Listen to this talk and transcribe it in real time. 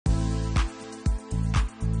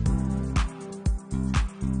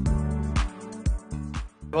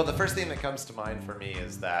Well, the first thing that comes to mind for me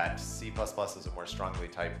is that C++ is a more strongly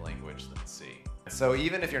typed language than C. So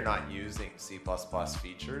even if you're not using C++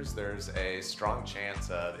 features, there's a strong chance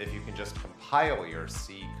of, if you can just compile your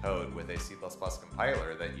C code with a C++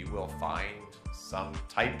 compiler, that you will find some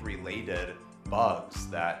type-related bugs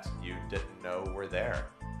that you didn't know were there,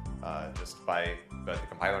 just by the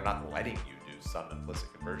compiler not letting you do some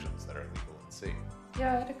implicit conversions that are legal in C.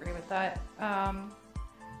 Yeah, I'd agree with that.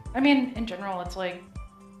 I mean, in general, it's like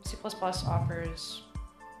C++ offers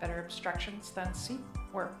better abstractions than C,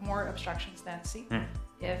 or more abstractions than C.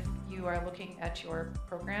 If you are looking at your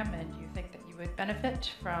program and you think that you would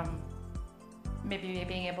benefit from maybe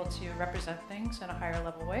being able to represent things in a higher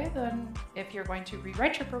level way, then if you're going to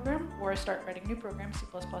rewrite your program or start writing new programs, C++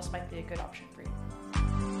 might be a good option for you.